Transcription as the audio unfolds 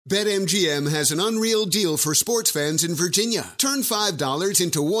BetMGM has an unreal deal for sports fans in Virginia. Turn $5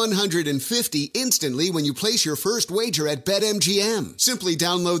 into $150 instantly when you place your first wager at BetMGM. Simply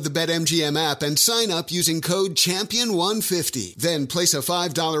download the BetMGM app and sign up using code CHAMPION150. Then place a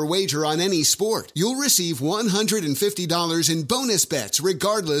 $5 wager on any sport. You'll receive $150 in bonus bets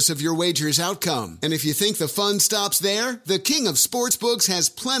regardless of your wager's outcome. And if you think the fun stops there, the King of Sportsbooks has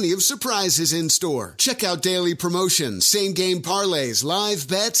plenty of surprises in store. Check out daily promotions, same-game parlays, live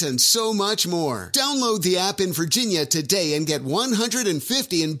bets, and so much more. Download the app in Virginia today and get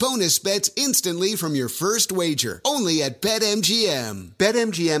 $150 in bonus bets instantly from your first wager. Only at BetMGM.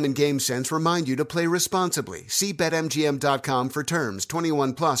 BetMGM and GameSense remind you to play responsibly. See BetMGM.com for terms.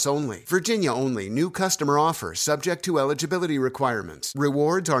 21 plus only. Virginia only. New customer offer. Subject to eligibility requirements.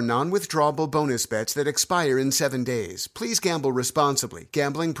 Rewards are non-withdrawable bonus bets that expire in 7 days. Please gamble responsibly.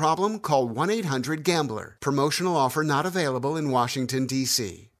 Gambling problem? Call 1-800-GAMBLER. Promotional offer not available in Washington,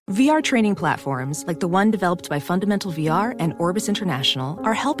 D.C. VR training platforms, like the one developed by Fundamental VR and Orbis International,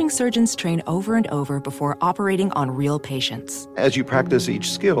 are helping surgeons train over and over before operating on real patients. As you practice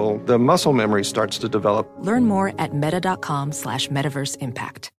each skill, the muscle memory starts to develop. Learn more at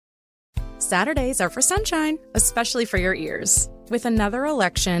meta.com/metaverseimpact. Saturdays are for sunshine, especially for your ears. With another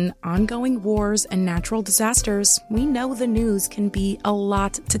election, ongoing wars, and natural disasters, we know the news can be a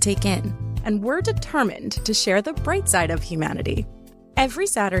lot to take in. And we're determined to share the bright side of humanity. Every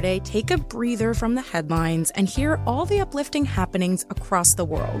Saturday, take a breather from the headlines and hear all the uplifting happenings across the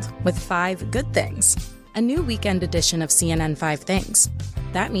world with 5 Good Things, a new weekend edition of CNN 5 Things.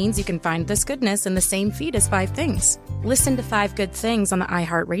 That means you can find this goodness in the same feed as 5 Things. Listen to 5 Good Things on the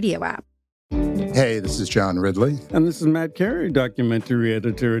iHeartRadio app. Hey, this is John Ridley. And this is Matt Carey, documentary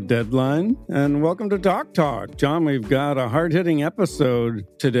editor at Deadline. And welcome to Talk Talk. John, we've got a hard-hitting episode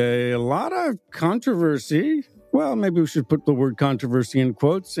today. A lot of controversy. Well, maybe we should put the word controversy in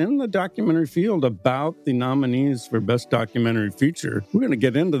quotes in the documentary field about the nominees for Best Documentary Feature. We're going to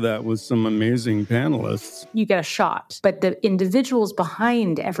get into that with some amazing panelists. You get a shot, but the individuals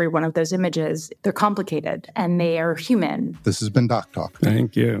behind every one of those images, they're complicated and they are human. This has been Doc Talk.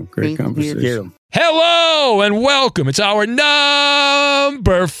 Thank you. Great conversation. Thank you. Hello and welcome. It's our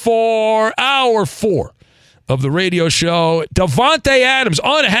number 4, hour 4 of the radio show. Davante Adams,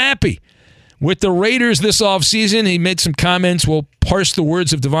 unhappy with the Raiders this offseason. He made some comments. We'll parse the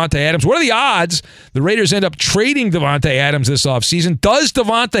words of Davante Adams. What are the odds the Raiders end up trading Davante Adams this offseason? Does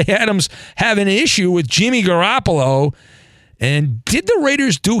Davante Adams have an issue with Jimmy Garoppolo? And did the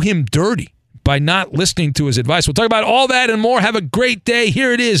Raiders do him dirty by not listening to his advice? We'll talk about all that and more. Have a great day.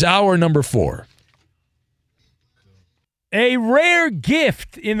 Here it is, hour number 4. A rare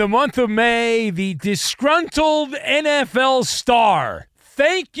gift in the month of May, the disgruntled NFL star.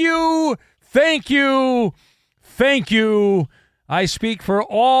 Thank you. Thank you. Thank you. I speak for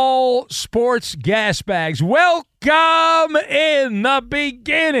all sports gas bags. Welcome in the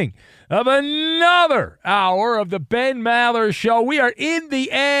beginning of another hour of the Ben Maller Show. We are in the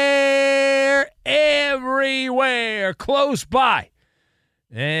air everywhere, close by.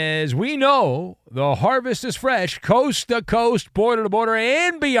 As we know, the harvest is fresh, coast to coast, border to border,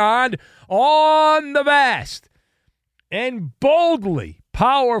 and beyond on the vast and boldly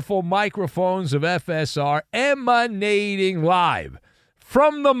powerful microphones of FSR emanating live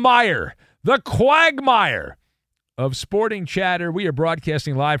from the mire, the quagmire of sporting chatter. We are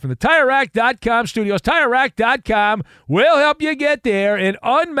broadcasting live from the TireRack.com studios. TireRack.com will help you get there. An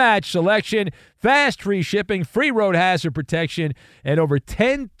unmatched selection, fast free shipping, free road hazard protection, and over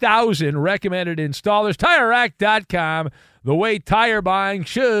 10,000 recommended installers. TireRack.com, the way tire buying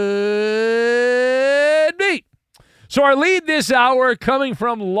should be. So our lead this hour coming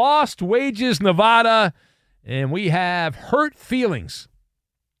from Lost Wages, Nevada, and we have hurt feelings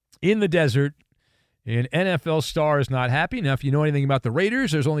in the desert, and NFL star is not happy. Now, if you know anything about the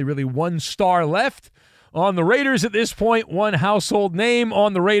Raiders, there's only really one star left on the Raiders at this point, one household name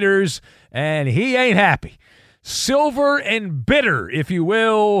on the Raiders, and he ain't happy. Silver and bitter, if you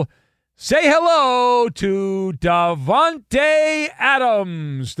will. Say hello to Davante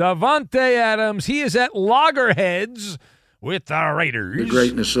Adams. Davante Adams, he is at loggerheads with the Raiders. The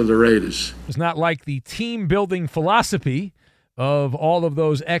greatness of the Raiders. It's not like the team-building philosophy of all of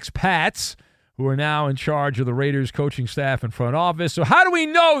those expats who are now in charge of the Raiders coaching staff and front office. So how do we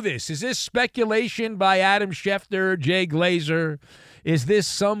know this? Is this speculation by Adam Schefter, Jay Glazer? Is this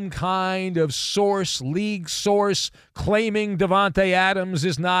some kind of source, league source, claiming Davante Adams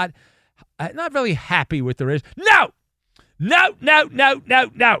is not really happy with the Raiders? No!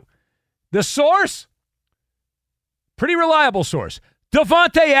 The source? Pretty reliable source.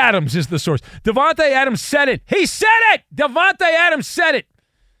 Davante Adams is the source. Davante Adams said it. He said it! Davante Adams said it.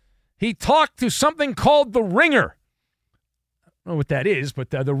 he talked to something called The Ringer. I don't know what that is,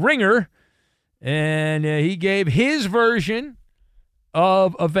 but The Ringer. And he gave his version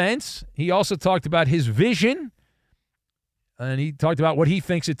of events. He also talked about his vision. And he talked about what he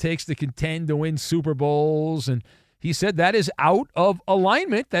thinks it takes to contend to win Super Bowls. And he said that is out of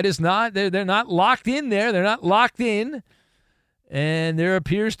alignment. That is not, they're not locked in there. They're not locked in. And there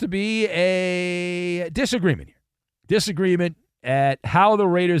appears to be a disagreement here. Disagreement at how the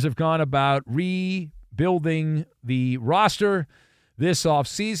Raiders have gone about rebuilding the roster this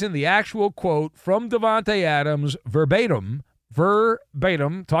offseason. The actual quote from Davante Adams, verbatim,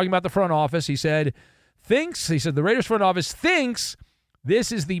 talking about the front office. He said, the Raiders front office thinks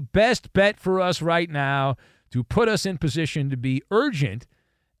this is the best bet for us right now to put us in position to be urgent.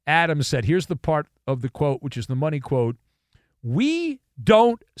 Adams said, here's the part of the quote, which is the money quote. We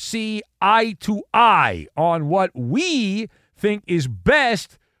don't see eye to eye on what we think is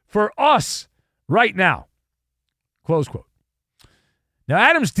best for us right now. Close quote. Now,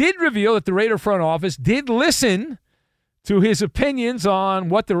 Adams did reveal that the Raider front office did listen to his opinions on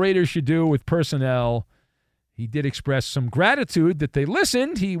what the Raiders should do with personnel. He did express some gratitude that they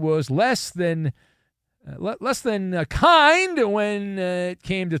listened. He was less than kind when it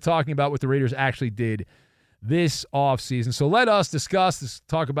came to talking about what the Raiders actually did this offseason. So let us discuss this,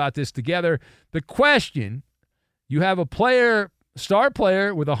 talk about this together. The question, you have a player, star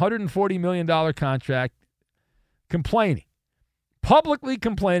player with a $140 million contract publicly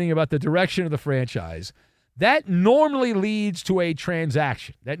complaining about the direction of the franchise. That normally leads to a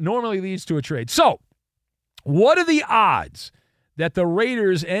transaction. That normally leads to a trade. So what are the odds that the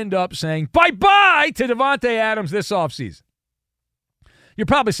Raiders end up saying bye-bye to Davante Adams this offseason? You're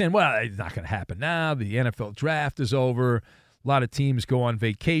probably saying, well, it's not going to happen now. The NFL draft is over. A lot of teams go on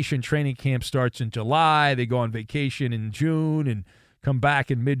vacation. Training camp starts in July. They go on vacation in June and come back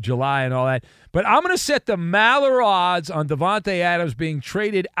in mid-July and all that. But I'm going to set the Maller odds on Davante Adams being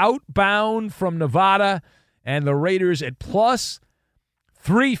traded outbound from Nevada and the Raiders at plus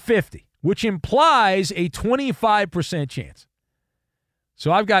 350, which implies a 25% chance.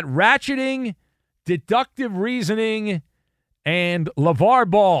 So I've got ratcheting, deductive reasoning, and LeVar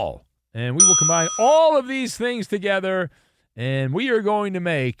Ball. And we will combine all of these things together, and we are going to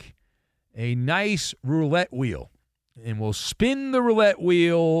make a nice roulette wheel. And we'll spin the roulette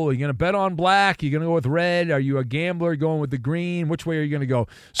wheel. Are you going to bet on black? Are you going to go with red? Are you a gambler going with the green? Which way are you going to go?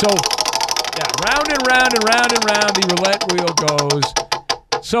 So, yeah, round and round and round and round the roulette wheel goes.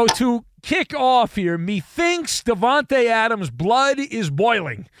 So to kick off here, methinks Davante Adams' blood is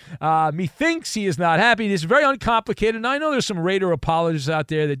boiling. Methinks he is not happy. It is very uncomplicated. And I know there's some Raider apologists out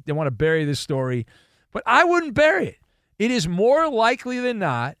there that they want to bury this story, but I wouldn't bury it. It is more likely than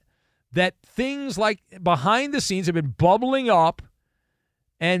not that things like behind the scenes have been bubbling up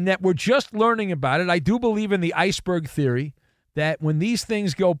and that we're just learning about it. I do believe in the iceberg theory that when these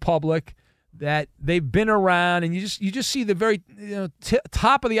things go public, that they've been around, and you just see the very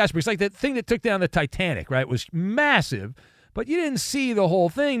top of the iceberg. It's like that thing that took down the Titanic, right? It was massive, but you didn't see the whole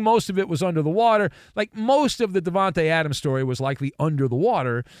thing. Most of it was under the water. Like most of the Davante Adams story was likely under the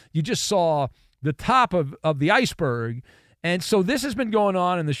water. You just saw the top of the iceberg. And so this has been going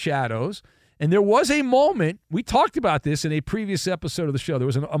on in the shadows. And there was a moment, we talked about this in a previous episode of the show. There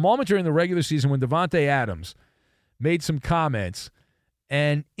was a moment during the regular season when Davante Adams made some comments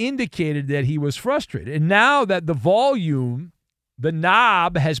and indicated that he was frustrated. And now that the volume, the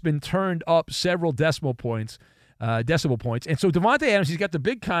knob has been turned up several decimal points. And so Davante Adams, he's got the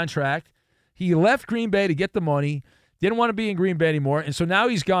big contract. He left Green Bay to get the money, didn't want to be in Green Bay anymore. And so now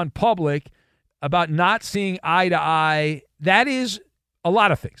he's gone public about not seeing eye to eye. That is a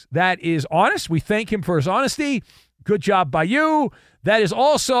lot of things. That is honest. We thank him for his honesty. Good job by you. That is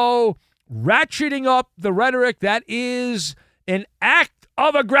also ratcheting up the rhetoric. That is an act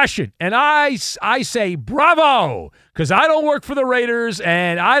of aggression. And I say bravo, because I don't work for the Raiders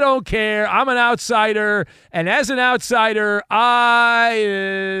and I don't care. I'm an outsider. And as an outsider,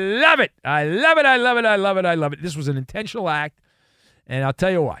 I love it. I love it. I love it. I love it. I love it. This was an intentional act. And I'll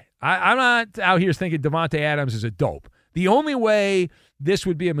tell you why. I'm not out here thinking Davante Adams is a dope. The only way this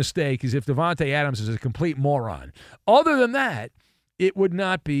would be a mistake is if Davante Adams is a complete moron. Other than that, it would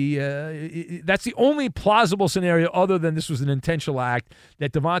not be that's the only plausible scenario other than this was an intentional act,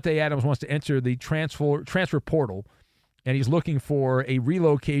 that Davante Adams wants to enter the transfer portal, and he's looking for a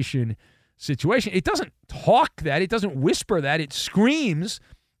relocation situation. It doesn't talk that. It doesn't whisper that. It screams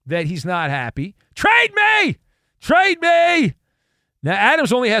that he's not happy. Trade me! Trade me! Now,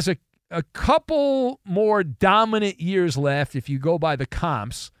 Adams only has a couple more dominant years left if you go by the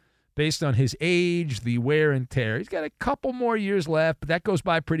comps based on his age, the wear and tear. He's got a couple more years left, but that goes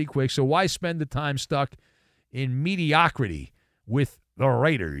by pretty quick. So why spend the time stuck in mediocrity with the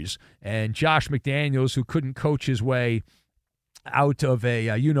Raiders and Josh McDaniels, who couldn't coach his way out of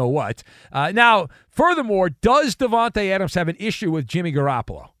a you-know-what. Now, furthermore, does Davante Adams have an issue with Jimmy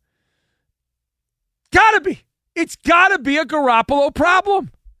Garoppolo? Gotta be. It's gotta be a Garoppolo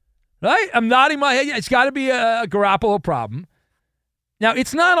problem, right? I'm nodding my head. It's gotta be a Garoppolo problem. Now,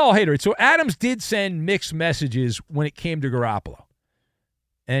 it's not all hatred. So Adams did send mixed messages when it came to Garoppolo.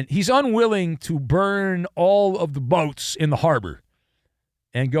 And he's unwilling to burn all of the boats in the harbor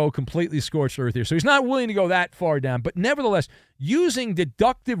and go completely scorched earth here. So he's not willing to go that far down. But nevertheless, using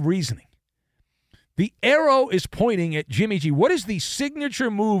deductive reasoning, the arrow is pointing at Jimmy G. What is the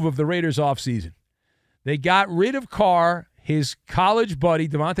signature move of the Raiders offseason? They got rid of Carr, his college buddy,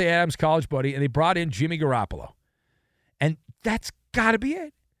 Davante Adams' college buddy, and they brought in Jimmy Garoppolo. And that's got to be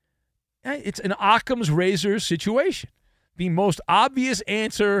it. It's an Occam's razor situation. The most obvious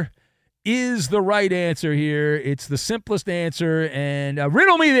answer is the right answer here. It's the simplest answer. And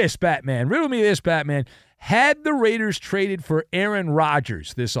riddle me this, Batman. Riddle me this, Batman. Had the Raiders traded for Aaron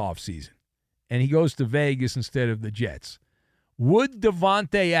Rodgers this offseason, and he goes to Vegas instead of the Jets, would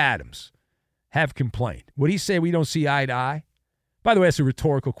Davante Adams have complained? Would he say we don't see eye to eye? By the way, that's a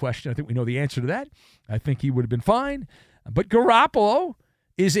rhetorical question. I think we know the answer to that. I think he would have been fine. But Garoppolo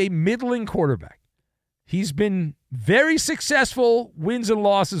is a middling quarterback. He's been very successful, wins and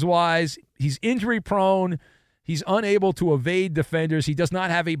losses wise. He's injury prone. He's unable to evade defenders. He does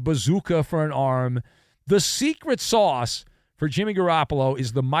not have a bazooka for an arm. The secret sauce for Jimmy Garoppolo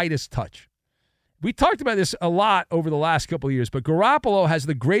is the Midas touch. We talked about this a lot over the last couple of years, but Garoppolo has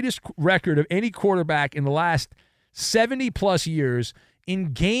the greatest record of any quarterback in the last 70-plus years.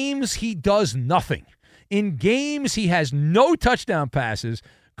 In games, he does nothing. In games, he has no touchdown passes.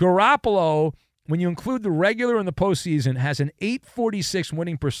 Garoppolo, when you include the regular and the postseason, has an .846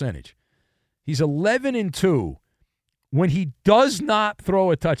 winning percentage. He's 11-2 when he does not throw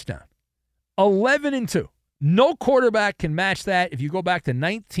a touchdown. 11-2. No quarterback can match that if you go back to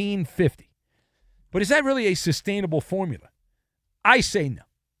 1950. But is that really a sustainable formula? I say no.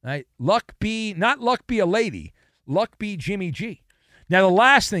 Right? Not luck be a lady. Luck be Jimmy G. Now, the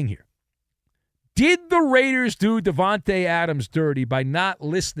last thing here. Did the Raiders do Davante Adams dirty by not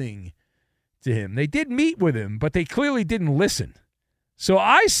listening to him? They did meet with him, but they clearly didn't listen. So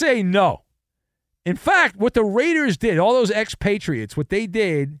I say no. In fact, what the Raiders did, all those expatriates, what they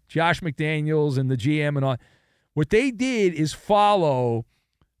did, Josh McDaniels and the GM and all, what they did is follow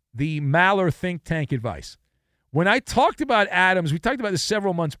the Maller think tank advice. When I talked about Adams, we talked about this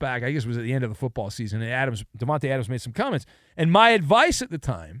several months back. I guess it was at the end of the football season, and Davante Adams made some comments. And my advice at the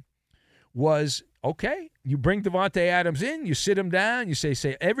time was, okay, you bring Davante Adams in, you sit him down, you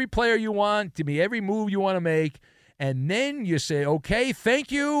say every player you want, give me every move you want to make, and then you say, okay,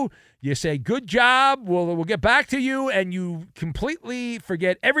 thank you. You say, good job, we'll get back to you, and you completely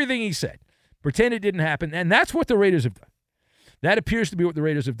forget everything he said. Pretend it didn't happen, and that's what the Raiders have done. That appears to be what the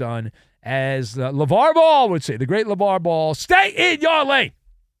Raiders have done. As LeVar Ball would say, the great LeVar Ball, stay in your lane.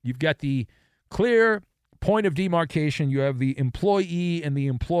 You've got the clear point of demarcation. You have the employee and the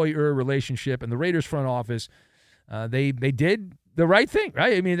employer relationship, and the Raiders front office, they did the right thing,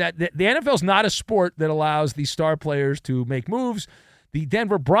 right? I mean, the NFL's not a sport that allows the star players to make moves. The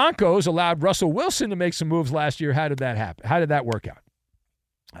Denver Broncos allowed Russell Wilson to make some moves last year. How did that happen? How did that work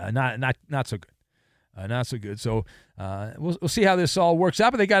out? Not so good. Not so good. So we'll see how this all works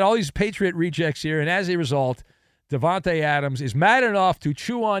out. But they got all these Patriot rejects here, and as a result, Davante Adams is mad enough to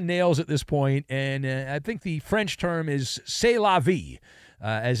chew on nails at this point, and I think the French term is c'est la vie,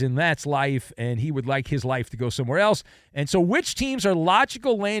 as in that's life, and he would like his life to go somewhere else. And so which teams are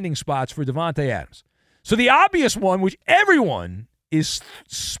logical landing spots for Davante Adams? So the obvious one, which everyone is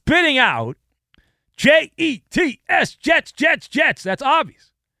spitting out, Jets, Jets. That's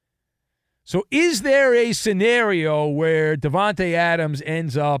obvious. So is there a scenario where Davante Adams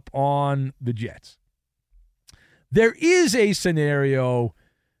ends up on the Jets? There is a scenario,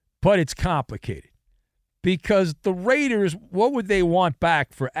 but it's complicated. Because the Raiders, what would they want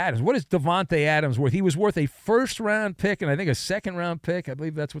back for Adams? What is Davante Adams worth? He was worth a first-round pick and I think a second-round pick. I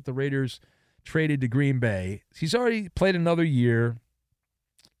believe that's what the Raiders traded to Green Bay. He's already played another year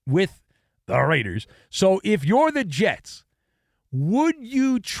with the Raiders. So if you're the Jets, would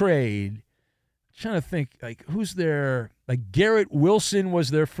you trade? I'm trying to think, like, who's there? Like, Garrett Wilson was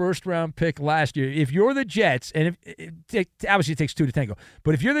their first-round pick last year. If you're the Jets, and obviously it takes two to tango,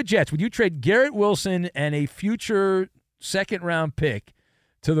 but if you're the Jets, would you trade Garrett Wilson and a future second-round pick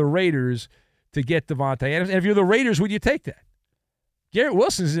to the Raiders to get Davante Adams? And if you're the Raiders, would you take that? Garrett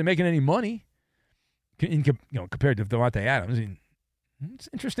Wilson isn't making any money compared to Davante Adams. I mean, it's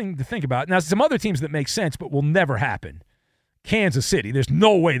interesting to think about. Now, some other teams that make sense but will never happen. Kansas City. There's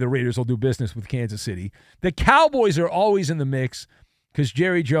no way the Raiders will do business with Kansas City. The Cowboys are always in the mix because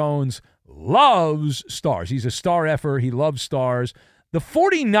Jerry Jones loves stars. He's a star effer. He loves stars. The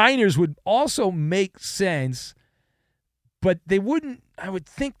 49ers would also make sense, but they wouldn't. I would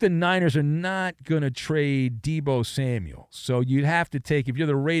think the Niners are not going to trade Deebo Samuel. So you'd have to take, if you're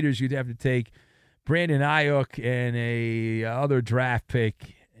the Raiders, you'd have to take Brandon Ayuk and a other draft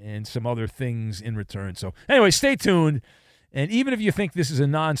pick and some other things in return. So anyway, stay tuned. And even if you think this is a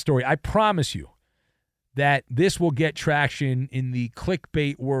non-story, I promise you that this will get traction in the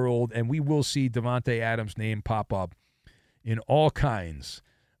clickbait world, and we will see Davante Adams' name pop up in all kinds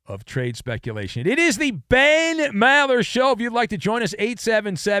of trade speculation. It is the Ben Maller Show. If you'd like to join us,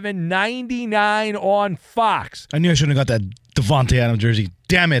 877-99 on Fox. I knew I shouldn't have got that Davante Adams jersey.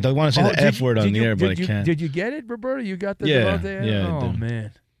 Damn it. I want to say the F word on the air, but I can't. Did you get it, Roberta? You got the Davante Adams? Yeah, oh,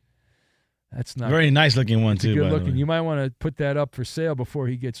 man. That's not very nice looking one, too. Good looking. You might want to put that up for sale before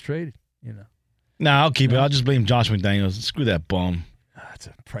he gets traded, Nah, I'll keep it. I'll just blame Josh McDaniels. Screw that bum. That's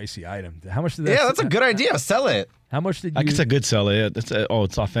a pricey item. How much did that? Yeah, that's a good idea. Sell it. How much did you? I guess a good seller. Yeah,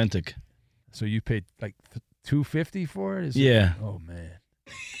 it's authentic. So you paid like $250 for it? Yeah. Oh man.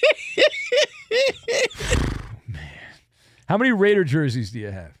 Man. How many Raider jerseys do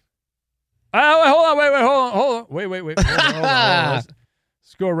you have? Oh, hold on. Wait. Hold on. Let's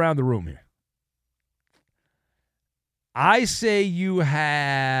go around the room here. I say you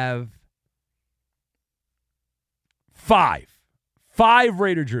have 5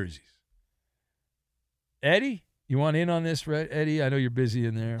 Raider jerseys. Eddie, you want in on this, Eddie? I know you're busy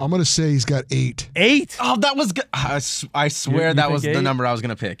in there. I'm going to say he's got 8. 8? Oh, that was good. I swear that was 8? The number I was going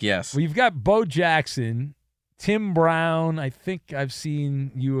to pick, yes. Well, you've got Bo Jackson, Tim Brown. I think I've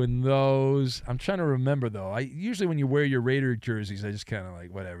seen you in those. I'm trying to remember, though. Usually when you wear your Raider jerseys, I just kind of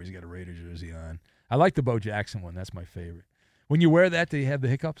like, whatever, he's got a Raider jersey on. I like the Bo Jackson one. That's my favorite. When you wear that, do you have the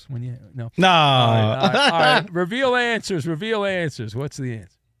hiccups? No. No. All right. Reveal answers. What's the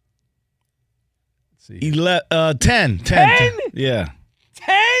answer? Let's see. 10. 10? Yeah.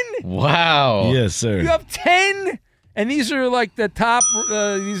 10? Wow. Yes, sir. You have 10? And these are like the top,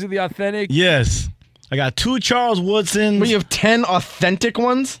 these are the authentic? Yes. I got 2 Charles Woodsons. But you have 10 authentic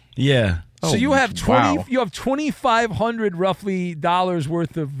ones? Yeah. So you have 20. Wow. You have $2,500 roughly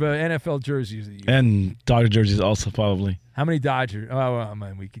worth of NFL jerseys. And Dodger jerseys also probably. How many Dodger? Oh, well,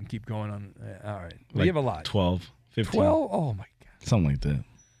 man, we can keep going on. All right, we have a lot. 12, 15. 12. Oh my God. Something like that.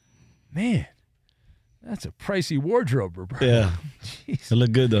 Man, that's a pricey wardrobe, Roberto. Yeah. Jeez. They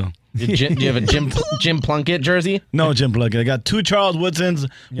look good though. Do you have a Jim Plunkett jersey? No Jim Plunkett. I got 2 Charles Woodsons,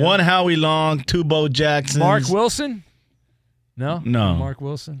 1 Howie Long, 2 Bo Jacksons. Mark Wilson. No. Mark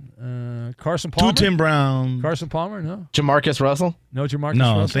Wilson. Carson Palmer. 2 Tim Brown. Carson Palmer. No. Jamarcus Russell. No Jamarcus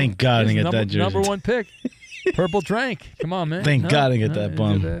Russell. No, thank God I didn't get that jersey. Number 1 pick. Purple Drank. Come on, man. Thank God I didn't get that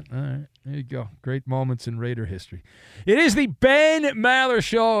bum. All right. There you go. Great moments in Raider history. It is the Ben Maller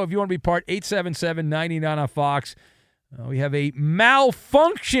Show. If you want to be part, 877-99 on Fox. We have a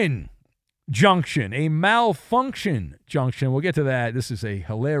malfunction junction. We'll get to that. This is a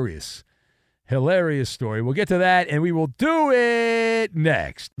hilarious story. We'll get to that, and we will do it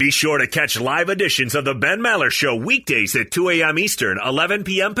next. Be sure to catch live editions of the Ben Maller Show weekdays at 2 a.m. Eastern, 11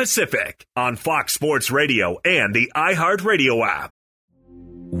 p.m. Pacific on Fox Sports Radio and the iHeartRadio app.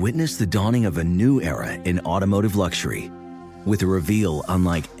 Witness the dawning of a new era in automotive luxury with a reveal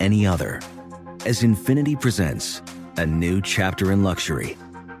unlike any other as Infiniti presents a new chapter in luxury,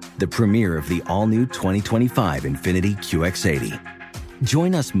 the premiere of the all-new 2025 Infiniti QX80.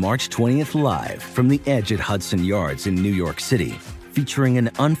 Join us March 20th live from the Edge at Hudson Yards in New York City, featuring an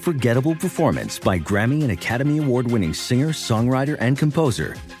unforgettable performance by Grammy and Academy Award-winning singer, songwriter, and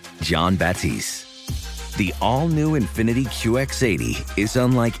composer, Jon Batiste. The all-new Infiniti QX80 is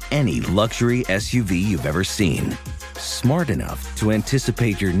unlike any luxury SUV you've ever seen. Smart enough to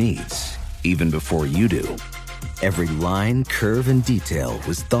anticipate your needs, even before you do. Every line, curve, and detail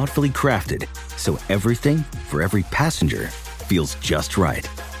was thoughtfully crafted, so everything for every passenger feels just right.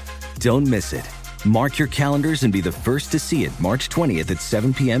 Don't miss it. Mark your calendars and be the first to see it March 20th at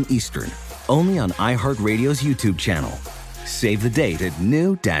 7 p.m. Eastern, only on iHeartRadio's YouTube channel. Save the date at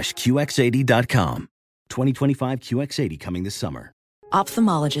new-QX80.com. 2025 QX80 coming this summer.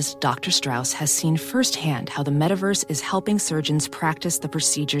 Ophthalmologist Dr. Strauss has seen firsthand how the metaverse is helping surgeons practice the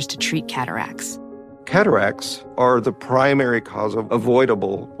procedures to treat cataracts. Cataracts are the primary cause of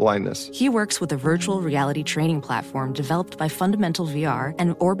avoidable blindness. He works with a virtual reality training platform developed by Fundamental VR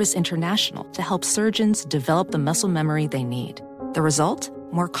and Orbis International to help surgeons develop the muscle memory they need. The result?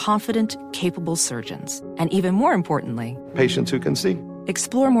 More confident, capable surgeons. And even more importantly, Patients who can see.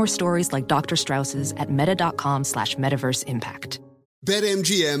 explore more stories like Dr. Strauss's at meta.com/metaverse impact.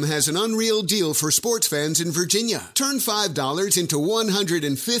 BetMGM has an unreal deal for sports fans in Virginia. Turn $5 into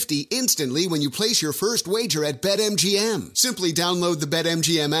 $150 instantly when you place your first wager at BetMGM. Simply download the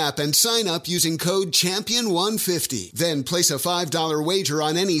BetMGM app and sign up using code CHAMPION150. Then place a $5 wager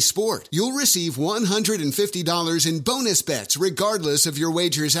on any sport. You'll receive $150 in bonus bets regardless of your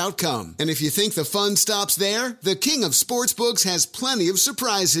wager's outcome. And if you think the fun stops there, the king of sportsbooks has plenty of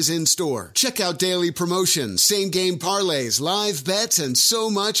surprises in store. Check out daily promotions, same-game parlays, live bets, and so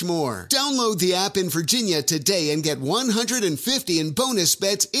much more. Download the app in Virginia today and get $150 in bonus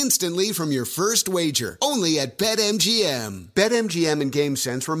bets instantly from your first wager. Only at BetMGM. BetMGM and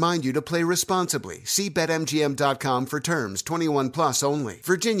GameSense remind you to play responsibly. See BetMGM.com for terms. 21 plus only.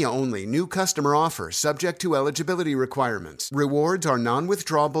 Virginia only. New customer offer subject to eligibility requirements. Rewards are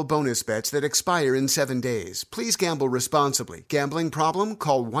non-withdrawable bonus bets that expire in 7 days. Please gamble responsibly. Gambling problem?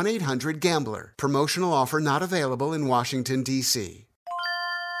 Call 1-800-GAMBLER. Promotional offer not available in Washington, D.C.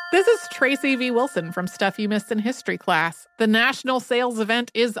 This is Tracy V. Wilson from Stuff You Missed in History class. The national sales event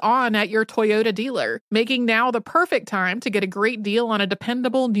is on at your Toyota dealer, making now the perfect time to get a great deal on a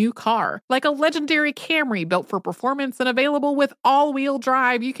dependable new car. Like a legendary Camry built for performance and available with all-wheel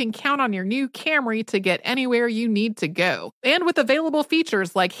drive, you can count on your new Camry to get anywhere you need to go. And with available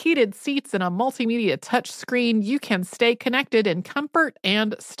features like heated seats and a multimedia touchscreen, you can stay connected in comfort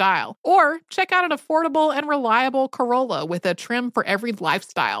and style. Or check out an affordable and reliable Corolla with a trim for every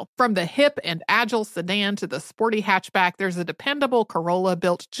lifestyle. From the hip and agile sedan to the sporty hatchback, there's a dependable Corolla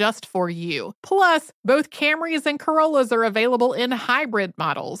built just for you. Plus, both Camrys and Corollas are available in hybrid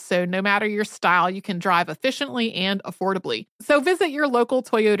models, so no matter your style, you can drive efficiently and affordably. So visit your local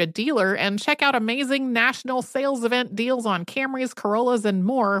Toyota dealer and check out amazing national sales event deals on Camrys, Corollas, and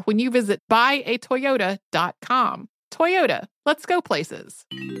more when you visit buyatoyota.com. Toyota, let's go places.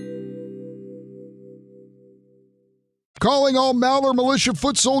 Calling all Maller Militia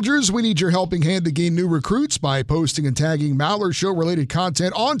foot soldiers, we need your helping hand to gain new recruits by posting and tagging Maller Show-related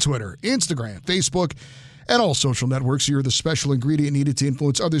content on Twitter, Instagram, Facebook, and all social networks. You're the special ingredient needed to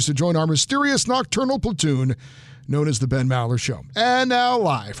influence others to join our mysterious nocturnal platoon known as the Ben Maller Show. And now,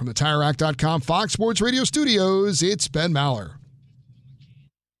 live from the TireRack.com Fox Sports Radio studios, it's Ben Maller.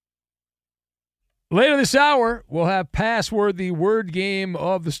 Later this hour, we'll have password the word game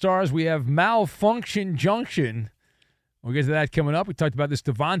of the stars. We have Malfunction Junction. We'll get to that coming up. We talked about this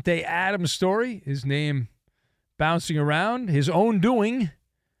Davante Adams story, his name bouncing around, his own doing.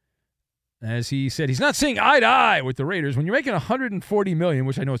 As he said, he's not seeing eye to eye with the Raiders. When you're making $140 million,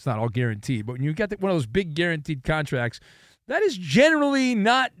 which I know it's not all guaranteed, but when you get one of those big guaranteed contracts, that is generally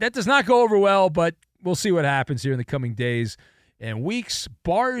not, that does not go over well, but we'll see what happens here in the coming days and weeks.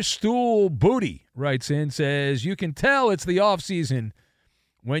 Barstool Booty writes in, says, you can tell it's the offseason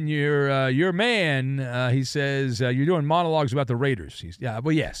when your man, he says, you're doing monologues about the Raiders.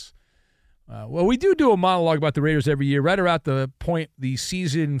 Yes. Well, we do a monologue about the Raiders every year, right around the point the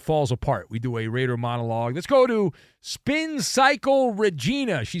season falls apart. We do a Raider monologue. Let's go to Spin Cycle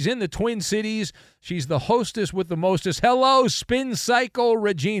Regina. She's in the Twin Cities. She's the hostess with the mostest. Hello, Spin Cycle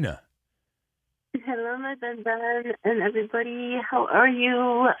Regina. Hello, my Ben and everybody. How are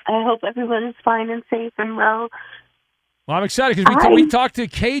you? I hope everyone is fine and safe and well. Well, I'm excited because we talked to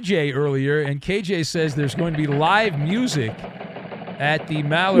KJ earlier, and KJ says there's going to be live music at the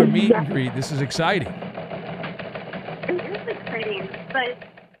Maller meet and greet. This is exciting. It is exciting, but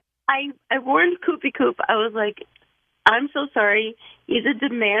I warned Koopy Coop. I was like, I'm so sorry. He's a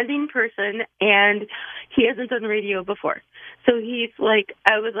demanding person, and he hasn't done radio before. So he's like,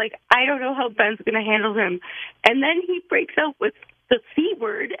 I was like, I don't know how Ben's going to handle him. And then he breaks out with the C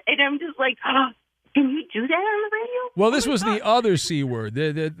word, and I'm just like, can you do that on the radio? Well, this was the other C word.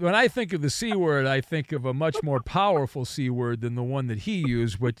 When I think of the C word, I think of a much more powerful C word than the one that he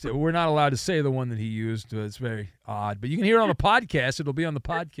used, but we're not allowed to say the one that he used. It's very odd. But you can hear it on the podcast. It'll be on the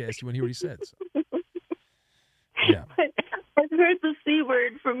podcast. You want to hear what he said. So. Yeah. I've heard the C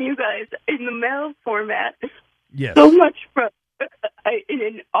word from you guys in the mail format. Yes. So much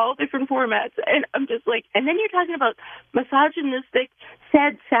in all different formats. And I'm just like, and then you're talking about misogynistic,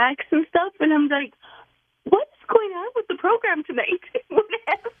 sad sacks and stuff. And I'm like, what's going on with the program tonight? What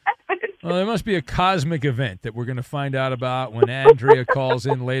has happened? Well, there must be a cosmic event that we're going to find out about when Andrea calls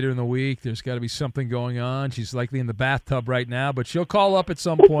in later in the week. There's got to be something going on. She's likely in the bathtub right now, but she'll call up at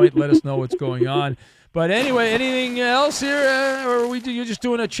some point, let us know what's going on. But anyway, anything else here? Or you're just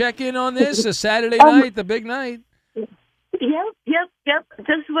doing a check-in on this? A Saturday night, the big night? Yep. Yep,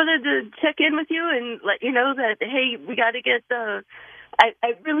 just wanted to check in with you and let you know that, hey, we got to get I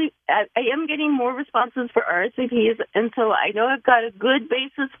am getting more responses for RSVPs, and so I know I've got a good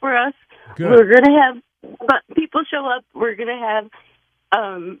basis for us. Good. We're going to have people show up. We're going to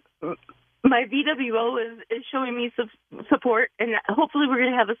have my VWO is showing me some support, and hopefully we're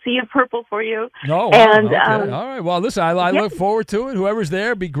going to have a sea of purple for you. Oh, wow. And, Okay. All right. Well, listen, I yep. look forward to it. Whoever's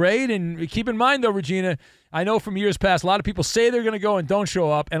there, be great. And keep in mind, though, Regina, I know from years past, a lot of people say they're going to go and don't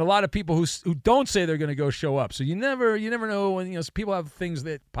show up, and a lot of people who don't say they're going to go show up. So you never know when people have things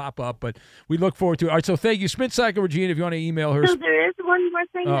that pop up. But we look forward to it. All right. So thank you, Spin Cycle Regina. If you want to email her. So there is one more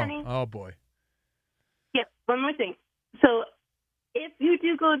thing, honey. Oh boy. Yep, one more thing. So if you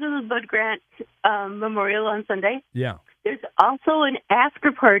do go to the Bud Grant Memorial on Sunday, yeah, there's also an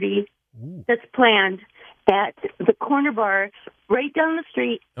after party that's planned at the corner bar right down the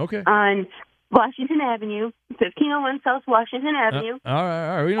street. Okay. On Washington Avenue, 1501 South Washington Avenue. All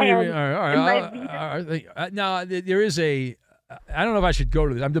right. We don't even, all right. Now, there is I don't know if I should go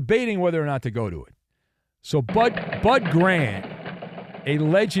to this. I'm debating whether or not to go to it. So Bud Grant, a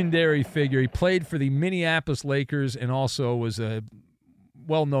legendary figure. He played for the Minneapolis Lakers and also was a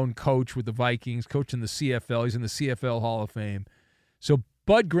well-known coach with the Vikings, coach in the CFL. He's in the CFL Hall of Fame. So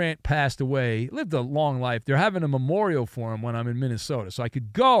Bud Grant passed away, lived a long life. They're having a memorial for him when I'm in Minnesota. So I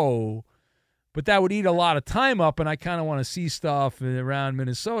could go, but that would eat a lot of time up, and I kind of want to see stuff around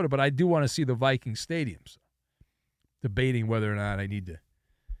Minnesota, but I do want to see the Vikings stadiums. Debating whether or not I need to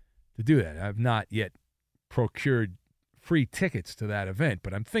do that. I've not yet procured free tickets to that event,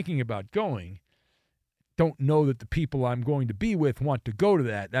 but I'm thinking about going. Don't know that the people I'm going to be with want to go to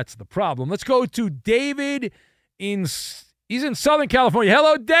that. That's the problem. Let's go to David he's in Southern California.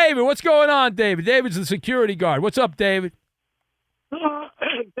 Hello, David. What's going on, David? David's the security guard. What's up, David?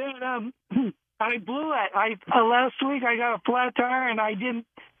 Ben, I blew it. Last week I got a flat tire and I didn't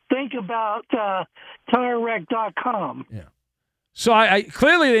think about TireRack.com. Yeah. So I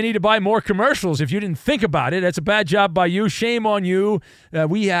clearly they need to buy more commercials. If you didn't think about it, that's a bad job by you. Shame on you.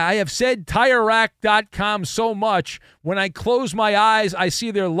 I have said TireRack.com so much. When I close my eyes, I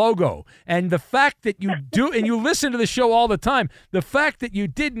see their logo. And the fact that you do, and you listen to the show all the time, the fact that you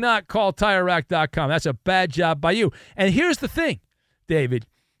did not call TireRack.com, that's a bad job by you. And here's the thing, David,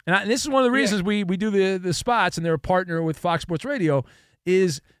 and this is one of the reasons we do the spots, and they're a partner with Fox Sports Radio,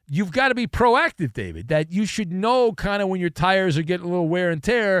 is you've got to be proactive, David, that you should know kind of when your tires are getting a little wear and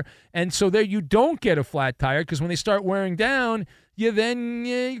tear, and so there you don't get a flat tire, because when they start wearing down,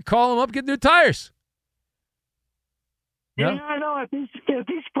 you call them up, get new tires. Yeah, I know. At these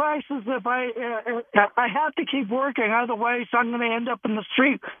prices, if I have to keep working, otherwise I'm going to end up in the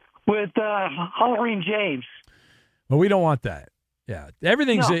street with Halloween James. Well, we don't want that. Yeah,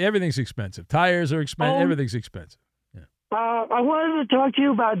 everything's expensive. Tires are expensive. Everything's expensive. I wanted to talk to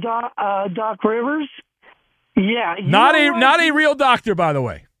you about Doc Rivers. Yeah, not a real doctor, by the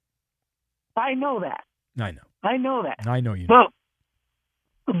way. I know that. I know. I know that. I know you know.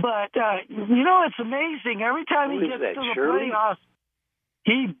 But it's amazing. Every time he gets to the playoffs,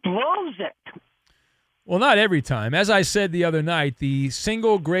 he blows it. Well, not every time. As I said the other night, the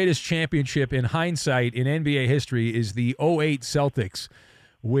single greatest championship in hindsight in NBA history is the 2008 Celtics,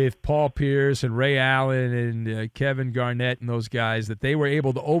 with Paul Pierce and Ray Allen and Kevin Garnett and those guys, that they were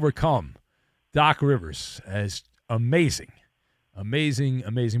able to overcome Doc Rivers. As amazing.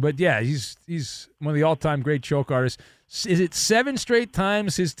 But yeah, he's one of the all-time great choke artists. Is it 7 straight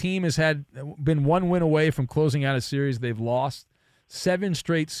times his team has been 1 win away from closing out a series they've lost? 7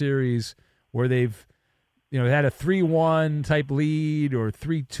 straight series where they've had a 3-1 type lead or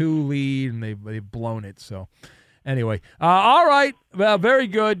 3-2 lead, and they've blown it. So anyway, all right. Well, very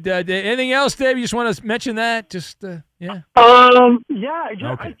good. Anything else, Dave? You just want to mention that? Yeah.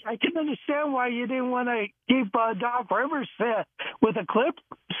 Okay. I can understand why you didn't want to keep Doc Rivers with a clip.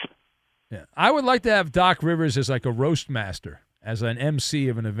 Yeah, I would like to have Doc Rivers as like a roast master, as an MC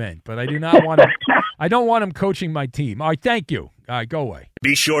of an event, but I do not want him. I don't want him coaching my team. All right, thank you. All right, go away.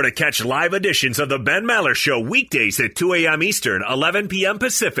 Be sure to catch live editions of the Ben Maller Show weekdays at 2 a.m. Eastern, 11 p.m.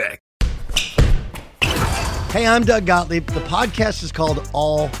 Pacific. Hey, I'm Doug Gottlieb. The podcast is called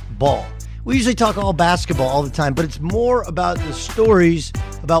All Ball. We usually talk all basketball all the time, but it's more about the stories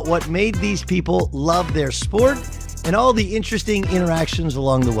about what made these people love their sport and all the interesting interactions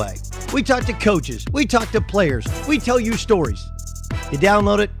along the way. We talk to coaches. We talk to players. We tell you stories. You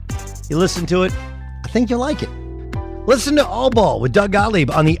download it. You listen to it. I think you'll like it. Listen to All Ball with Doug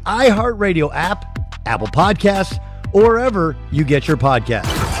Gottlieb on the iHeartRadio app, Apple Podcasts, or wherever you get your podcasts.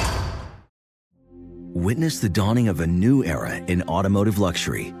 Witness the dawning of a new era in automotive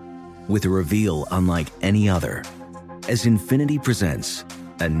luxury, with a reveal unlike any other, as Infiniti presents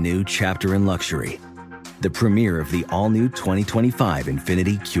a new chapter in luxury, the premiere of the all-new 2025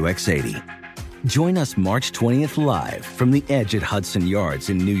 Infiniti QX80. Join us March 20th live from the Edge at Hudson Yards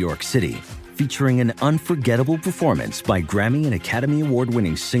in New York City, featuring an unforgettable performance by Grammy and Academy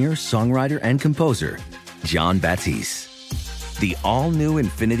Award-winning singer, songwriter, and composer, Jon Batiste. The all-new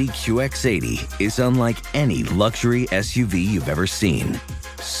Infiniti QX80 is unlike any luxury SUV you've ever seen.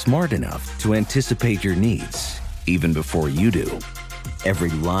 Smart enough to anticipate your needs, even before you do. Every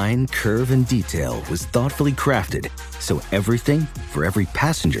line, curve, and detail was thoughtfully crafted, so everything for every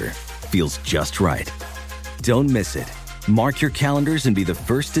passenger feels just right. Don't miss it. Mark your calendars and be the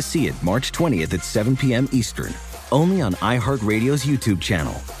first to see it March 20th at 7 p.m. Eastern, only on iHeartRadio's YouTube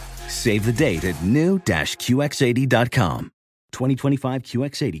channel. Save the date at new-QX80.com. 2025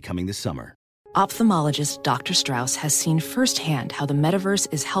 QX80 coming this summer. Ophthalmologist Dr. Strauss has seen firsthand how the metaverse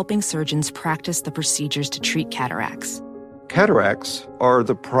is helping surgeons practice the procedures to treat cataracts. Cataracts are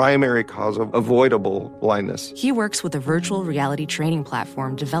the primary cause of avoidable blindness. He works with a virtual reality training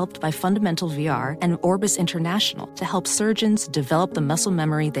platform developed by Fundamental VR and Orbis International to help surgeons develop the muscle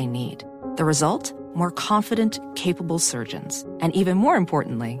memory they need. The result? More confident, capable surgeons. And even more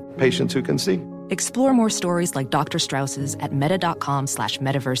importantly, patients who can see. Explore more stories like Dr. Strauss's at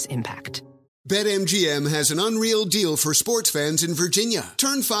meta.com/metaverseimpact. BetMGM has an unreal deal for sports fans in Virginia.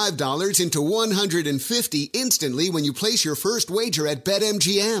 Turn $5 into $150 instantly when you place your first wager at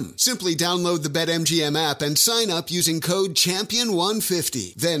BetMGM. Simply download the BetMGM app and sign up using code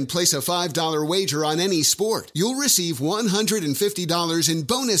CHAMPION150. Then place a $5 wager on any sport. You'll receive $150 in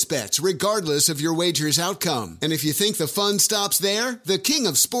bonus bets regardless of your wager's outcome. And if you think the fun stops there, the King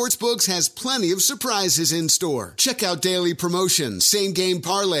of Sportsbooks has plenty of surprises in store. Check out daily promotions, same-game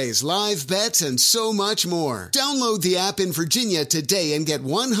parlays, live bets, and so much more. Download the app in Virginia today and get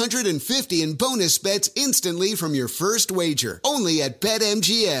 $150 in bonus bets instantly from your first wager. Only at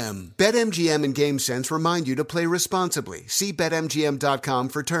BetMGM. BetMGM and GameSense remind you to play responsibly. See BetMGM.com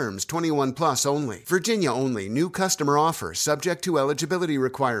for terms. 21 plus only. Virginia only. New customer offer. Subject to eligibility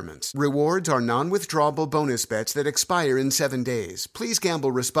requirements. Rewards are non-withdrawable bonus bets that expire in 7 days. Please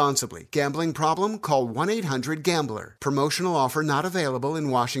gamble responsibly. Gambling problem? Call 1-800-GAMBLER. Promotional offer not available in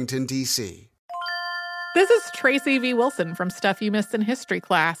Washington, D.C. This is Tracy V. Wilson from Stuff You Missed in History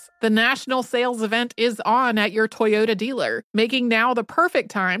Class. The national sales event is on at your Toyota dealer, making now the perfect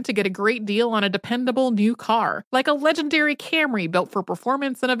time to get a great deal on a dependable new car. Like a legendary Camry built for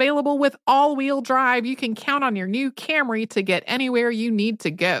performance and available with all-wheel drive, you can count on your new Camry to get anywhere you need to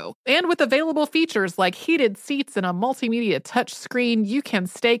go. And with available features like heated seats and a multimedia touchscreen, you can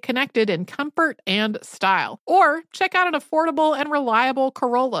stay connected in comfort and style. Or check out an affordable and reliable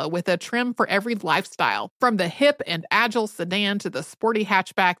Corolla with a trim for every lifestyle. From the hip and agile sedan to the sporty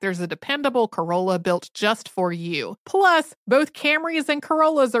hatchback, there's a dependable Corolla built just for you. Plus, both Camrys and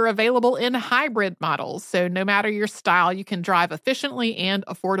Corollas are available in hybrid models, so no matter your style, you can drive efficiently and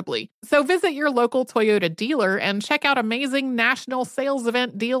affordably. So visit your local Toyota dealer and check out amazing national sales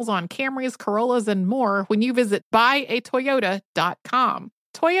event deals on Camrys, Corollas, and more when you visit buyatoyota.com.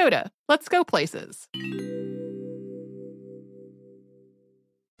 Toyota, let's go places.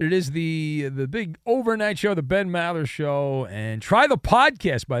 It is the big overnight show, the Ben Maller Show, and try the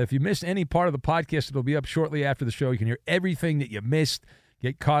podcast. But if you missed any part of the podcast, it'll be up shortly after the show. You can hear everything that you missed,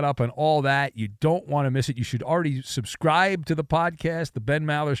 get caught up on all that. You don't want to miss it. You should already subscribe to the podcast, the Ben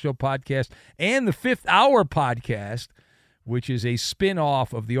Maller Show podcast, and the 5th Hour podcast, which is a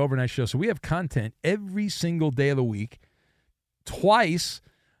spin-off of the overnight show. So we have content every single day of the week, twice,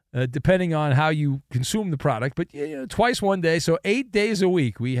 depending on how you consume the product, but twice one day. So 8 days a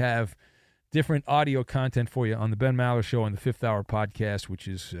week, we have different audio content for you on the Ben Maller Show and the 5th Hour podcast, which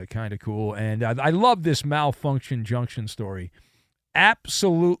is kind of cool. And I love this malfunction junction story.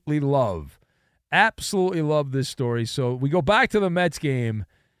 Absolutely love this story. So we go back to the Mets game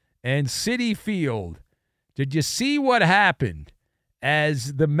and Citi Field. Did you see what happened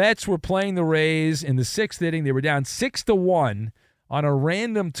as the Mets were playing the Rays in the 6th inning? They were down 6-1 on a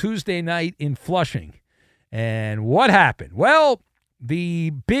random Tuesday night in Flushing. And what happened? Well,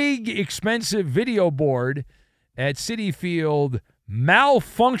 the big, expensive video board at Citi Field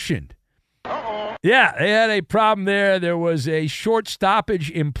malfunctioned. Yeah, they had a problem there. There was a short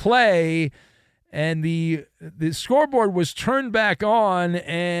stoppage in play, and the scoreboard was turned back on,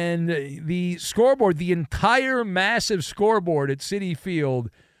 and the scoreboard, the entire massive scoreboard at Citi Field,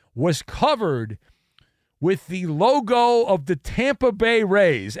 was covered with the logo of the Tampa Bay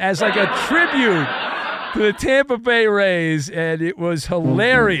Rays as like a tribute to the Tampa Bay Rays, and it was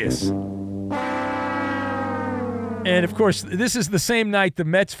hilarious. And, of course, this is the same night the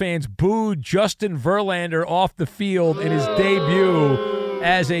Mets fans booed Justin Verlander off the field in his debut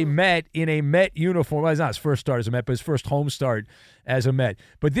as a Met in a Met uniform. Well, it's not his first start as a Met, but his first home start as a Met.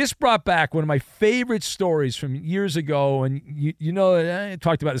 But this brought back one of my favorite stories from years ago. And, you know, I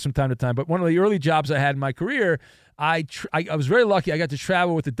talked about this from time to time, but one of the early jobs I had in my career, I was very lucky. I got to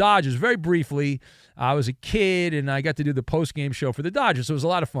travel with the Dodgers very briefly. I was a kid, and I got to do the post-game show for the Dodgers, so it was a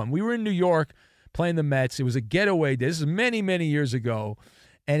lot of fun. We were in New York playing the Mets. It was a getaway day. This is many, many years ago,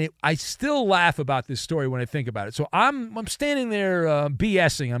 and I still laugh about this story when I think about it. So I'm standing there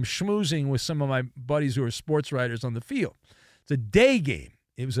BSing. I'm schmoozing with some of my buddies who are sports writers on the field. It's a day game.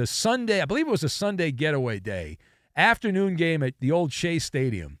 It was a Sunday. I believe it was a Sunday getaway day, afternoon game at the old Shea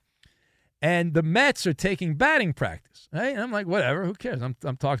Stadium. And the Mets are taking batting practice. Right? And I'm like, whatever, who cares?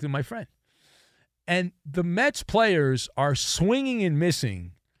 I'm talking to my friend. And the Mets players are swinging and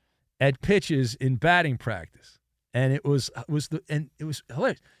missing at pitches in batting practice. And it was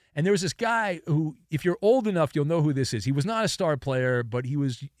hilarious. And there was this guy who, if you're old enough, you'll know who this is. He was not a star player, but he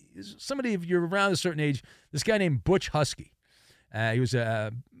was somebody, if you're around a certain age, this guy named Butch Husky. He was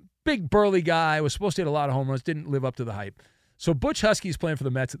a big, burly guy, was supposed to hit a lot of home runs, didn't live up to the hype. So Butch Husky's playing for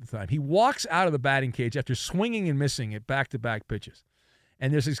the Mets at the time. He walks out of the batting cage after swinging and missing at back-to-back pitches.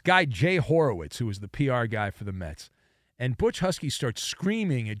 And there's this guy, Jay Horowitz, who was the PR guy for the Mets. And Butch Husky starts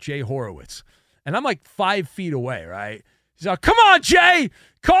screaming at Jay Horowitz. And I'm like 5 feet away, right? He's like, come on, Jay!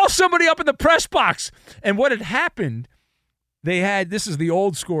 Call somebody up in the press box! And what had happened, this is the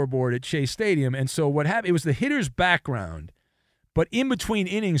old scoreboard at Shea Stadium, and so what happened, it was the hitter's background, but in between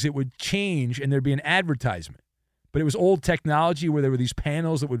innings it would change and there'd be an advertisement. But it was old technology where there were these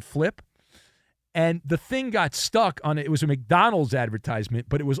panels that would flip. And the thing got stuck on it. It was a McDonald's advertisement,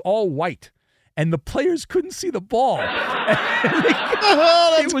 but it was all white. And the players couldn't see the ball. That's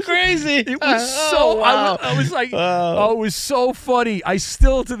crazy. It was so, wow. I was like, oh, it was so funny. I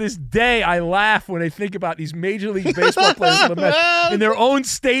still, to this day, I laugh when I think about these Major League Baseball players in the Mets in their own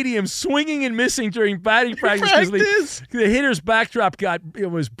stadium swinging and missing during batting practice because the hitter's backdrop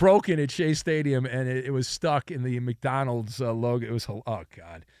was broken at Shea Stadium, and it was stuck in the McDonald's logo. It was, oh,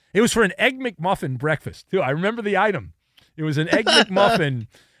 God. It was for an Egg McMuffin breakfast, too. I remember the item. It was an Egg McMuffin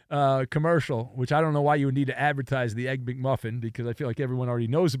commercial, which I don't know why you would need to advertise the Egg McMuffin, because I feel like everyone already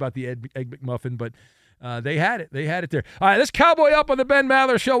knows about the Egg McMuffin, but they had it. They had it there. All right, let's Cowboy Up on the Ben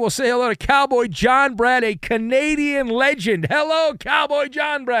Maller Show. We'll say hello to Cowboy John Brad, a Canadian legend. Hello, Cowboy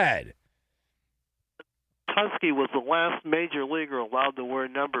John Brad. Husky was the last major leaguer allowed to wear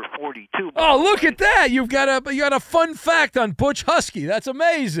number 42. Oh, look at that. You got a fun fact on Butch Husky. That's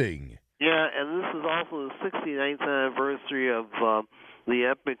amazing. Yeah, and this is also the 69th anniversary of the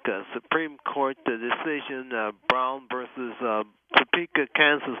epic Supreme Court decision, Brown versus Topeka,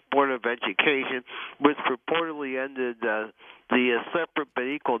 Kansas Board of Education, which purportedly ended the separate but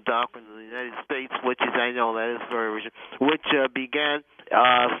equal doctrine of the United States, which is, I know that is very original, which began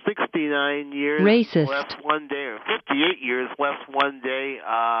 69 years less one day, or 58 years less one day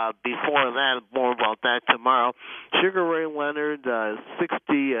before that. More about that tomorrow. Sugar Ray Leonard,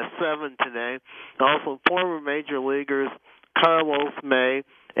 67 today. Also, former major leaguers Carlos May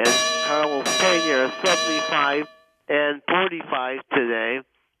and Carlos Pena are 75 and 45 today.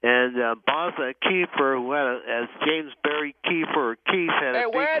 And Baza Kiefer, who had as James Barry Kiefer, Keith had a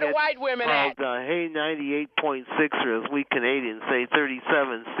big where are the hit white women called at? Hey 98.6, or as we Canadians say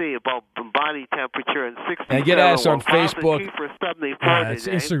 37C, about body temperature, and 67. And get us on Baza Facebook. Kiefer 74 It's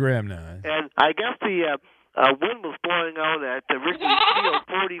today. Instagram now. And I guess the wind was blowing out at Wrigley Field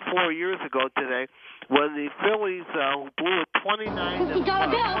 44 years ago today, when the Phillies blew a 21 to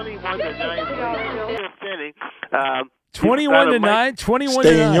 9 fifth inning. 21 to 9. 21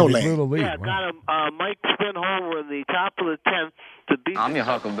 to 9. Stay in your lane. Yeah, got a Mike Spinholmer in the top of the 10th to beat your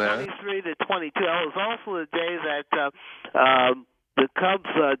Huckleberry. 23 to 22. That was also the day that the Cubs,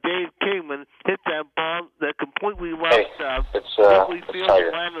 Dave Kingman, hit that ball that completely left Wrigley Field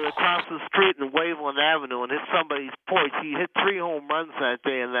and landed across the street in Waveland Avenue and hit somebody's porch. He hit 3 home runs that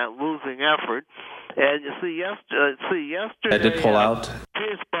day in that losing effort. And you see, yesterday, I did pull out.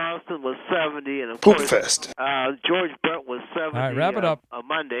 Pierce Boston was 70, and of Poop course, fest. George Brett was 70. All right, wrap it up. On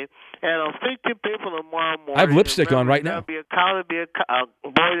Monday, and I'll speak to people tomorrow morning. I have lipstick on right now. To be a cow, to be a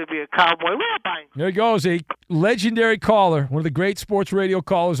boy, to be a cowboy. Bye. There he goes, a legendary caller, one of the great sports radio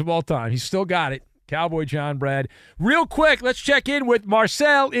callers of all time. He's still got it. Cowboy John Brad. Real quick, let's check in with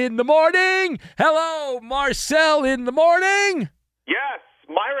Marcel in the morning. Hello, Marcel in the morning. Yes,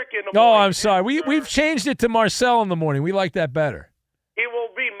 Myrick in the morning. Oh, I'm sorry. We've changed it to Marcel in the morning. We like that better. It will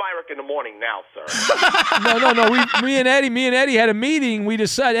be Myrick in the morning now, sir. No. Me and Eddie had a meeting. We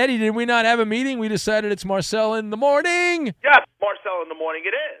decided, Eddie, did we not have a meeting? We decided it's Marcel in the morning. Yes, Marcel in the morning.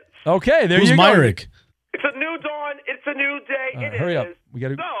 It is. Okay, there Who's you go. Myrick? It's a new dawn. It's a new day. Hurry up. We got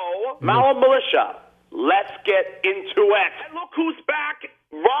to. So, Maller Militia, let's get into it. And look who's back.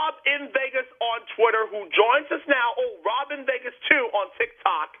 Rob in Vegas on Twitter, who joins us now. Oh, Rob in Vegas, too, on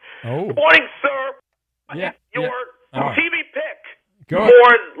TikTok. Oh. Good morning, sir. Yeah. Your Right. TV pick Go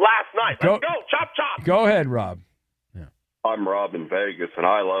for last night. Go. Let's go. Chop, chop. Go ahead, Rob. I'm Rob in Vegas, and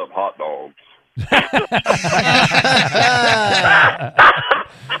I love hot dogs.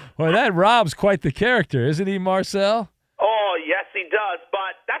 Well, that Rob's quite the character, isn't he, Marcel? Oh, yes, he does.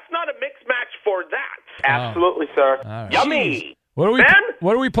 But that's not a mixed match for that. Absolutely, sir. All right. Yummy. What are we? Ben?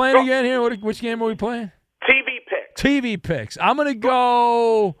 What are we playing again here? Which game are we playing? TV pick. TV picks. I'm gonna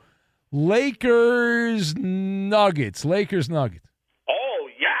go Lakers Nuggets. Lakers Nuggets. Oh,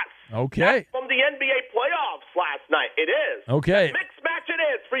 yes. Okay. That's from the NBA playoffs last night. It is. Okay. Mixed match it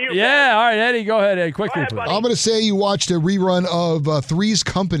is for you. Yeah. All right, Eddie. Go ahead, Eddie. Quickly, please. I'm going to say you watched a rerun of Three's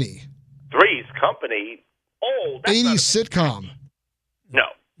Company. Three's Company. Oh, that's 80s sitcom. No.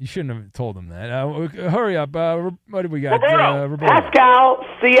 You shouldn't have told him that. Hurry up. What do we got? Roberto. Roberto. Pascal,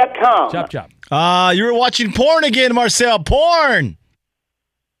 see ya come. Chop, chop. You were watching porn again, Marcel. Porn.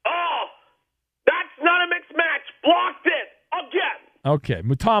 Oh, that's not a mixed match. Blocked it again. Okay.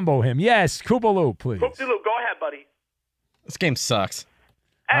 Mutombo him. Yes. Kubaloo, please. Go ahead, buddy. This game sucks.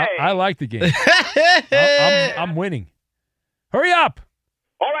 Hey. I like the game. I'm winning. Hurry up.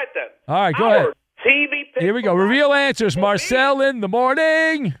 All right, then. All right, go ahead. TV pick. Here we go. Reveal answers. Marcel in the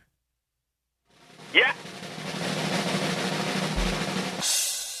morning. Yeah.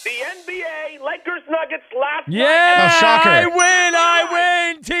 The NBA Lakers Nuggets last night. Yeah, shocker. I win.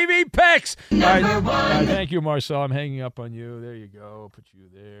 TV picks. All right, thank you, Marcel. I'm hanging up on you. There you go. Put you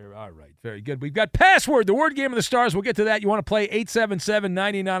there. All right, very good. We've got Password, the word game of the stars. We'll get to that. You want to play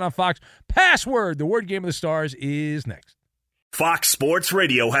 877-99 on Fox. Password, the word game of the stars is next. Fox Sports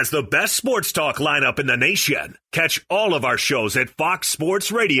Radio has the best sports talk lineup in the nation. Catch all of our shows at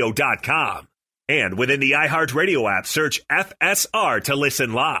foxsportsradio.com. And within the iHeartRadio app, search FSR to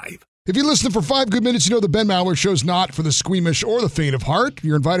listen live. If you listen for 5 good minutes, you know the Ben Maller Show's not for the squeamish or the faint of heart.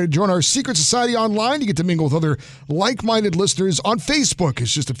 You're invited to join our secret society online. You get to mingle with other like-minded listeners on Facebook.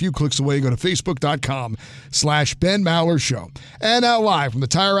 It's just a few clicks away. Go to facebook.com/Ben Maller Show. And now live from the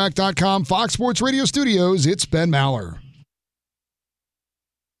TireRack.com Fox Sports Radio studios, it's Ben Maller.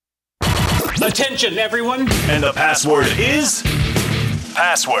 Attention, everyone. And the password is...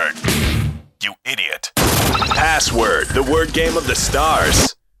 Password. You idiot. Password, the word game of the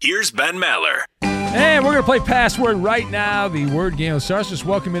stars. Here's Ben Maller. And we're going to play Password right now, the word game of the stars. Just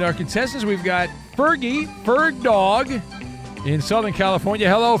welcoming our contestants. We've got Ferg Dog in Southern California.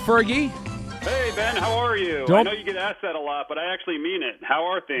 Hello, Fergie. Hey, Ben, how are you? I know you get asked that a lot, but I actually mean it. How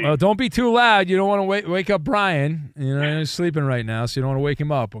are things? Well, don't be too loud. You don't want to wake up Brian. You know, he's sleeping right now, so you don't want to wake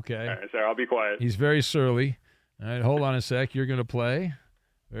him up, okay? All right, sorry, I'll be quiet. He's very surly. All right, hold on a sec. You're going to play.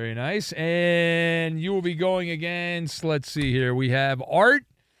 Very nice. And you will be going against, let's see here. We have Art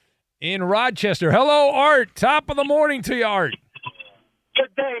in Rochester. Hello, Art. Top of the morning to you, Art.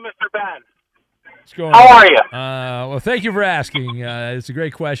 Good day, Mr. Ben. What's going How on? are you? Well, thank you for asking. It's a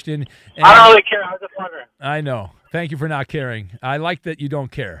great question. And I don't really care. I was just wondering. I know. Thank you for not caring. I like that you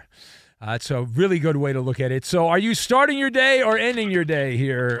don't care. It's a really good way to look at it. So are you starting your day or ending your day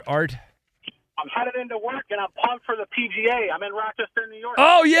here, Art? I'm headed into work, and I'm pumped for the PGA. I'm in Rochester, New York.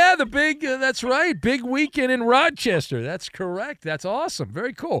 Oh, yeah, the big, that's right, big weekend in Rochester. That's correct. That's awesome.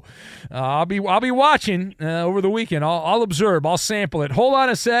 Very cool. I'll be watching over the weekend. I'll observe. I'll sample it. Hold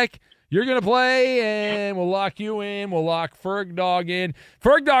on a sec. You're going to play, and we'll lock you in. We'll lock Ferg Dog in.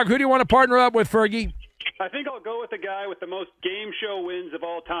 Ferg Dog, who do you want to partner up with, Fergie? I think I'll go with the guy with the most game show wins of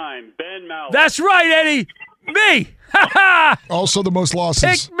all time, Ben Maller. That's right, Eddie. Me. Also the most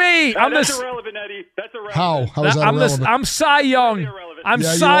losses. Pick me. That's irrelevant, Eddie. That's irrelevant. How is that irrelevant? I'm Cy Young. I'm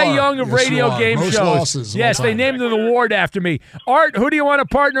Yeah, you Cy are. Young of Yes, you radio are. game Most shows. losses of Yes, all they time. named an award after me. Art, who do you want to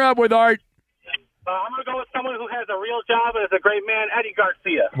partner up with, Art? I'm going to go with someone who has a real job and is a great man, Eddie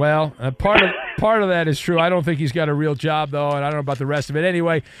Garcia. Well, part of that is true. I don't think he's got a real job, though, and I don't know about the rest of it.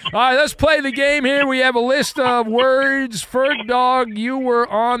 Anyway, all right, let's play the game here. We have a list of words. Ferg Dog, you were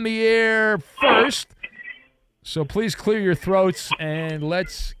on the air first, so please clear your throats, and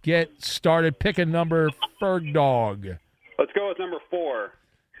let's get started. Pick a number, Ferg Dog. Let's go with number 4.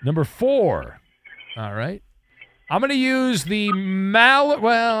 Number 4. All right. I'm going to use the mallet.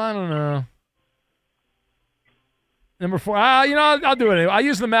 Well, I don't know. Number 4. I'll do it anyway. I'll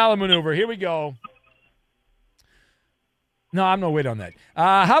use the mallet maneuver. Here we go. No, I'm going to wait on that.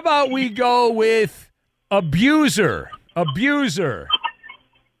 How about we go with abuser? Abuser.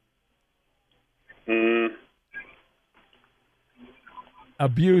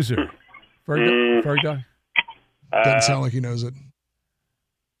 Abuser. Ferg? Doesn't sound like he knows it.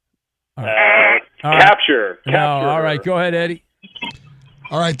 Capture. No, all right. Go ahead, Eddie.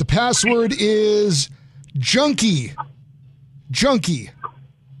 All right. The password is junkie. Junkie.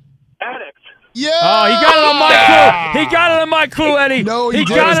 Addict. Yeah. Oh, he got it on my clue. He got it on my clue, Eddie. No, he did.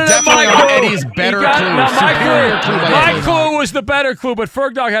 got it on my Definitely on clue. Eddie's better He got clue. it on my clue. My Eddie. clue was the better clue, but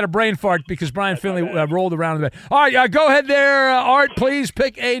Fergdog had a brain fart because Brian Finley rolled around in the bed. All right, go ahead there, Art. Please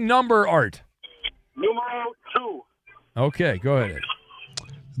pick a number, Art. Numero 2. Okay, go ahead, Eddie.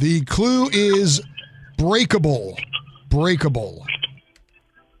 The clue is breakable. Breakable.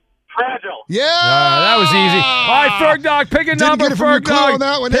 Fragile. Yeah. That was easy. All right, Fergdog, pick a number. Didn't get it from your clue Fergdog. on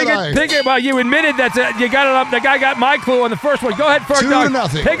that one, did I? Pick it. Well, you admitted that you got it up. The guy got my clue on the first one. Go ahead, Fergdog.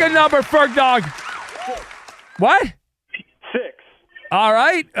 2-0. Pick a number, Fergdog. What? 6. All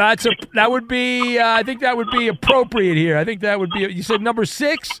right, that would be. I think that would be appropriate here. I think that would be. You said number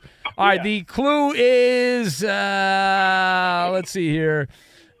 6. All right. The clue is. Let's see here.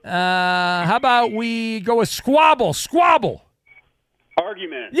 How about we go with squabble? Squabble.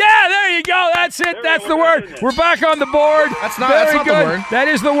 Argument. Yeah, there you go. That's it. That's the word. We're back on the board. That's not Very the good. word. That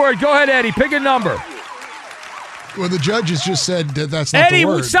is the word. Go ahead, Eddie. Pick a number. Well, the judges just said that that's not Eddie, the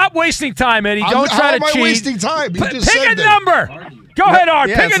word. stop wasting time, Eddie. Don't try to cheat. How am I wasting time? You just pick said a that. number. Go ahead, Art.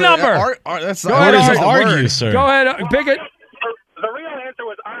 Pick a number. That's Go ahead, Art. argue, sir? Go ahead. Pick it. The real answer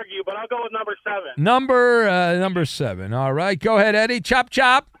was argue, but I'll go with number 7. Number 7. All right. Go ahead, Eddie. Chop,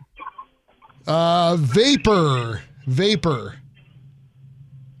 chop. Vapor. Vapor.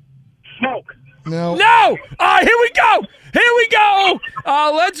 Smoke. No. No. All right, here we go. Here we go.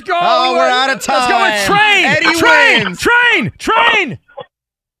 Let's go. Oh, we're out of Let's go with train. Eddie wins. Train.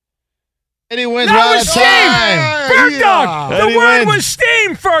 Eddie wins. That We're out was of steam. time. Fergdog. The Eddie word wins. was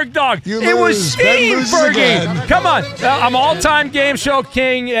steam, Fergdog. You It was lose. Ben steam, loses Fergie. again. Come on. I'm all-time game show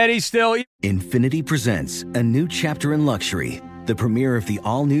king, Eddie still. Infiniti presents a new chapter in luxury, the premiere of the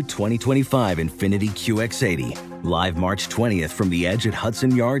all-new 2025 Infiniti QX80, live March 20th from the Edge at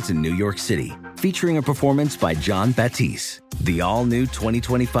Hudson Yards in New York City, featuring a performance by John Batiste. The all-new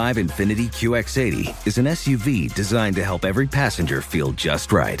 2025 Infiniti QX80 is an SUV designed to help every passenger feel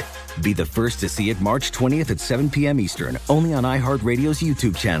just right. Be the first to see it March 20th at 7 p.m. Eastern, only on iHeartRadio's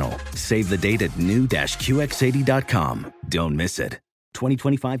YouTube channel. Save the date at new-QX80.com. Don't miss it.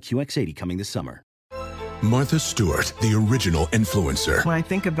 2025 QX80 coming this summer. Martha Stewart, the original influencer. When I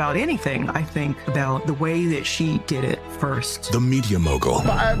think about anything, I think about the way that she did it first. The media mogul.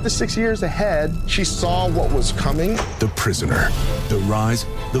 5 to 6 years ahead, she saw what was coming. The prisoner. The rise,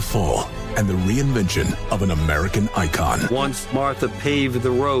 the fall, and the reinvention of an American icon. Once Martha paved the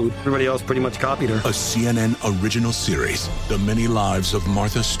road, everybody else pretty much copied her. A CNN original series, The Many Lives of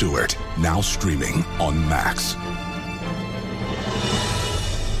Martha Stewart, now streaming on Max.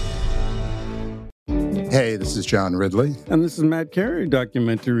 Hey, this is John Ridley. And this is Matt Carey,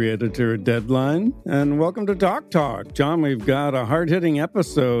 documentary editor at Deadline. And welcome to Talk Talk. John, we've got a hard-hitting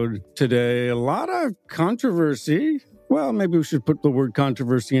episode today. A lot of controversy. Well, maybe we should put the word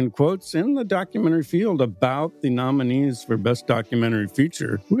controversy in quotes in the documentary field about the nominees for Best Documentary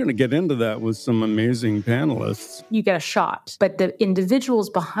Feature. We're going to get into that with some amazing panelists. You get a shot, but the individuals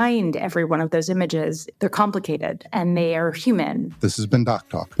behind every one of those images, they're complicated and they are human. This has been Doc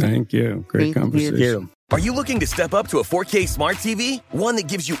Talk. Thank you. Great conversation. Are you looking to step up to a 4K smart TV? One that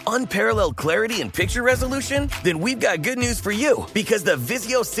gives you unparalleled clarity and picture resolution? Then we've got good news for you, because the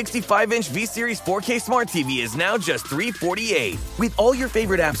Vizio 65-inch V-Series 4K smart TV is now just $348. With all your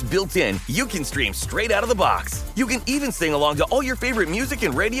favorite apps built in, you can stream straight out of the box. You can even sing along to all your favorite music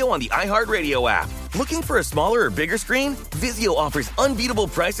and radio on the iHeartRadio app. Looking for a smaller or bigger screen? Vizio offers unbeatable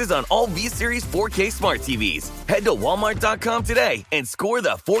prices on all V-Series 4K smart TVs. Head to Walmart.com today and score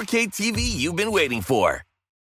the 4K TV you've been waiting for.